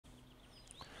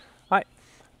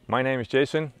My name is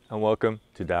Jason and welcome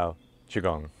to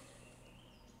QiGong.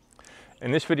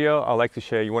 In this video, I'd like to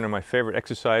show you one of my favorite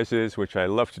exercises, which I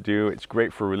love to do. It's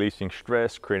great for releasing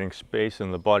stress, creating space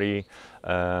in the body.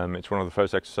 It's one of the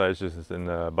first exercises in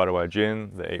the Badawa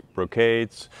Jin, the 8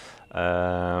 brocades.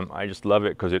 I just love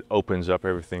it because it opens up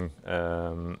everything,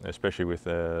 especially with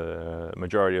the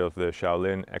majority of the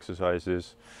Shaolin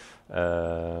exercises.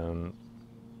 That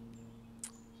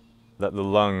the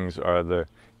lungs are the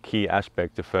key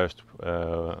aspect to first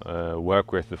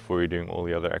work with before you're doing all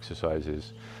the other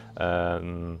exercises.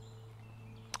 Pushing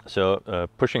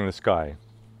the sky.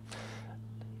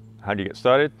 How do you get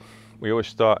started? We always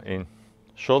start in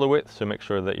shoulder width, so make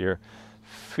sure that your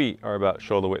feet are about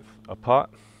shoulder width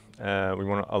apart. We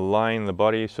want to align the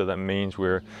body, so that means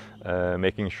we're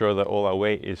making sure that all our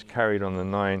weight is carried on the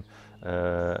 9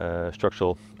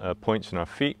 structural points in our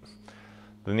feet.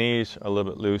 The knees are a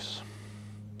little bit loose.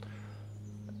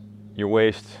 Your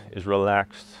waist is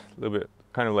relaxed, a little bit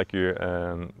kind of like you're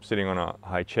sitting on a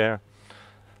high chair.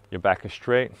 Your back is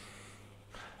straight.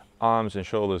 Arms and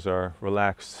shoulders are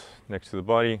relaxed next to the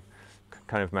body.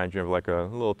 Kind of imagine you have like a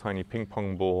little tiny ping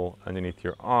pong ball underneath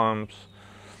your arms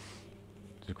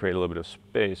to create a little bit of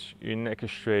space. Your neck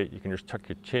is straight. You can just tuck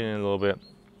your chin in a little bit.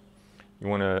 You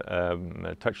want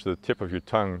to touch the tip of your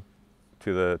tongue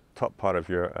to the top part of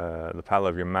your the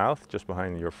palate of your mouth, just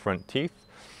behind your front teeth.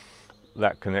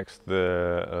 That connects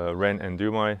the Ren and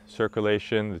Dumai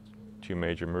circulation, the 2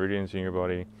 major meridians in your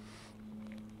body.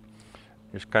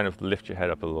 Just kind of lift your head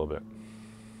up a little bit.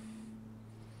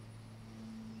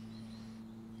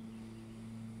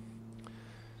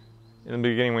 In the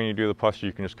beginning, when you do the posture,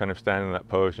 you can just kind of stand in that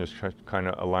pose and just kind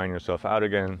of align yourself out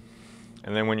again.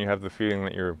 And then when you have the feeling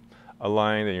that you're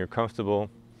aligned and you're comfortable,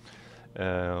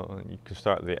 you can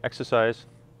start the exercise.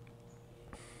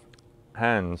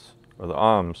 Hands, or the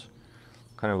arms,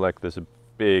 kind of like there's a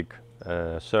big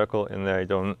circle in there. You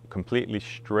don't completely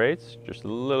straight, just a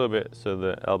little bit, so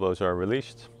the elbows are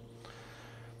released.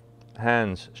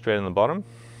 Hands straight on the bottom.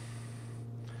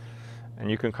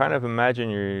 And you can kind of imagine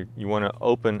you want to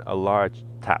open a large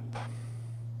tap.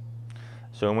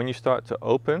 So when you start to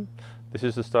open, this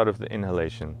is the start of the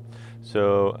inhalation.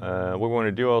 So what we want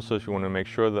to do also is we want to make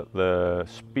sure that the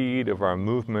speed of our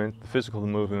movement, the physical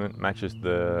movement, matches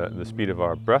the speed of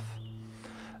our breath.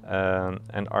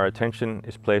 And our attention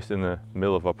is placed in the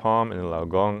middle of our palm, in the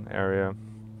Gong area.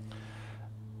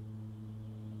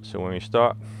 So when we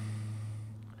start,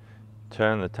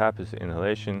 turn the tap is the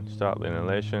inhalation, start the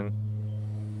inhalation.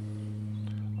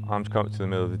 Arms come up to the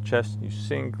middle of the chest, you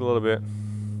sink a little bit,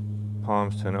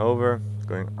 palms turn over,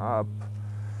 going up.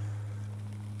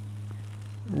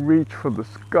 Reach for the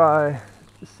sky,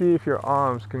 see if your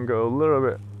arms can go a little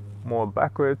bit more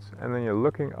backwards, and then you're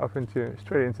looking up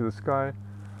straight into the sky.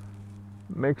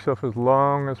 Make yourself as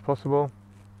long as possible.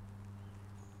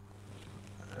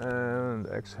 And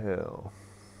exhale.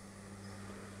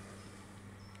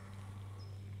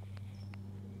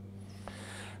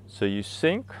 So you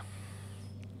sink,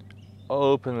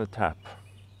 open the tap.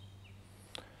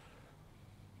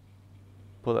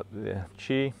 Pull up the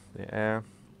chi, the air.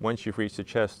 Once you've reached the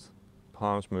chest,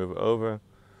 palms move over.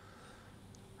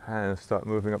 Hands start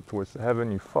moving up towards the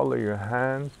heaven. You follow your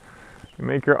hands. You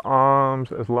make your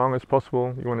arms as long as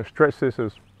possible. You want to stretch this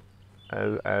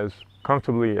as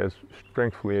comfortably, as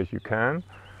strengthfully as you can.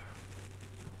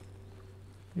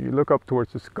 You look up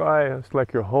towards the sky. It's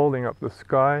like you're holding up the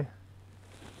sky.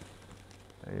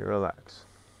 And you relax.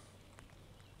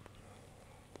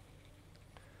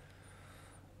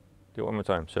 Do it one more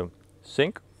time. So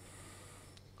sink.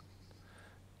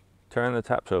 Turn the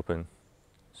taps open.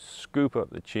 Scoop up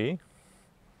the chi.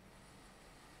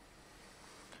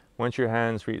 Once your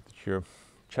hands reach your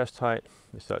chest height,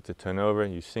 you start to turn over,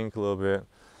 you sink a little bit,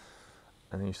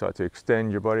 and then you start to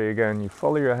extend your body again. You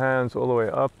follow your hands all the way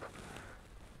up,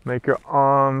 make your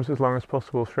arms as long as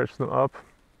possible, stretch them up,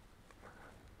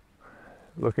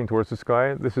 looking towards the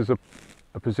sky. This is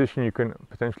a position you can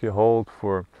potentially hold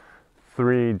for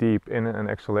 3 deep in and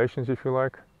exhalations if you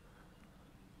like.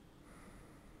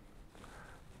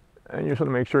 And you sort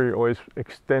of make sure you're always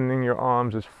extending your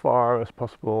arms as far as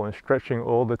possible and stretching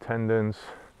all the tendons.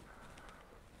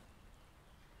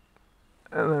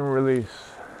 And then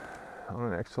release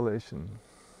on an exhalation.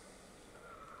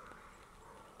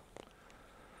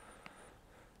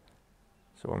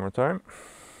 So one more time.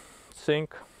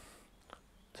 Sink.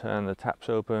 Turn the taps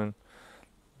open.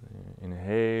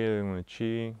 Inhaling with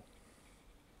chi.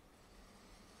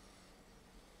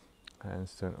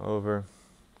 Hands turn over.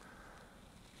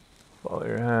 Follow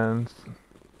your hands.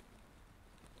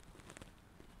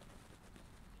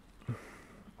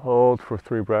 Hold for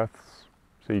 3 breaths.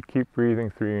 So you keep breathing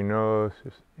through your nose,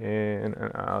 just in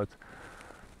and out,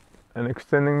 and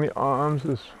extending the arms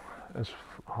as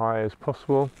high as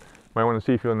possible. You might want to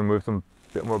see if you want to move them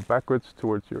a bit more backwards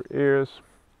towards your ears.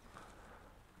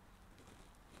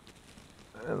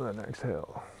 And then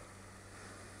exhale.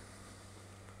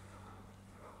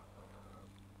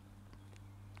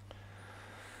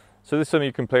 So this is something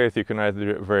you can play with. You can either do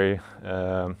it very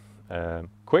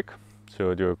quick,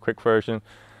 so do a quick version.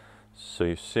 So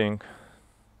you sink,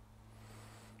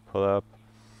 pull up,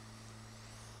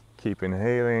 keep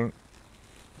inhaling,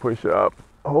 push up,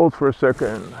 hold for a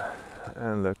second,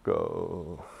 and let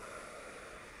go.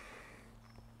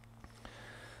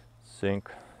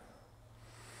 Sink.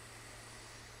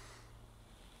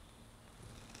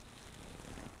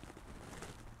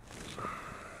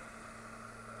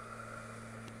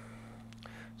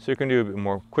 So you can do it a bit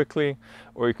more quickly,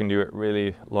 or you can do it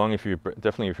really long. If you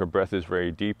definitely, if your breath is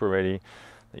very deep already,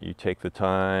 that you take the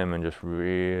time and just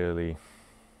really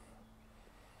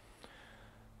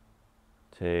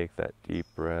take that deep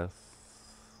breath,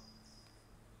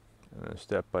 and then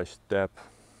step by step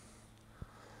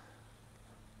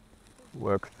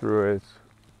work through it,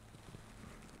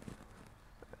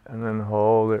 and then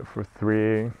hold it for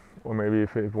 3, or maybe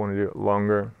if you want to do it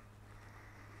longer.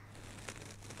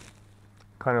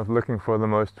 Kind of looking for the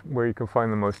most, where you can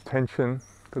find the most tension,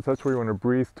 because that's where you want to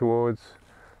breathe towards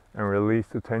and release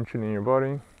the tension in your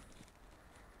body.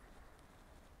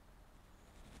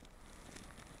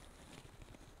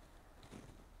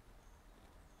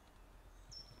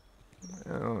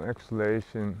 And on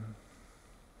exhalation,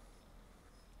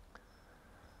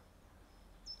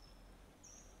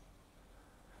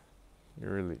 you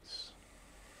release.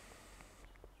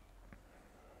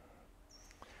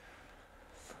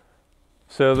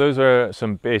 So those are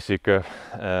some basic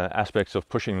aspects of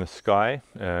pushing the sky.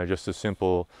 Just a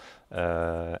simple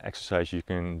exercise you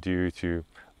can do to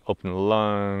open the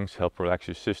lungs, help relax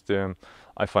your system.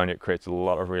 I find it creates a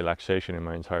lot of relaxation in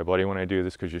my entire body when I do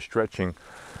this, because you're stretching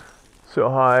so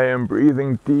high and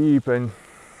breathing deep and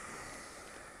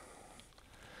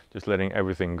just letting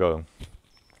everything go.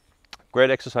 Great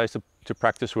exercise to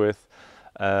practice with.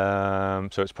 So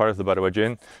it's part of the Bada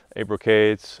Jin, 8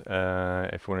 brocades.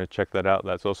 If you want to check that out,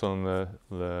 that's also on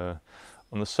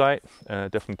the site.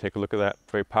 Definitely take a look at that.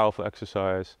 Very powerful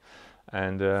exercise,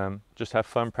 and just have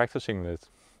fun practicing this.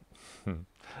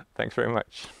 Thanks very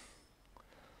much.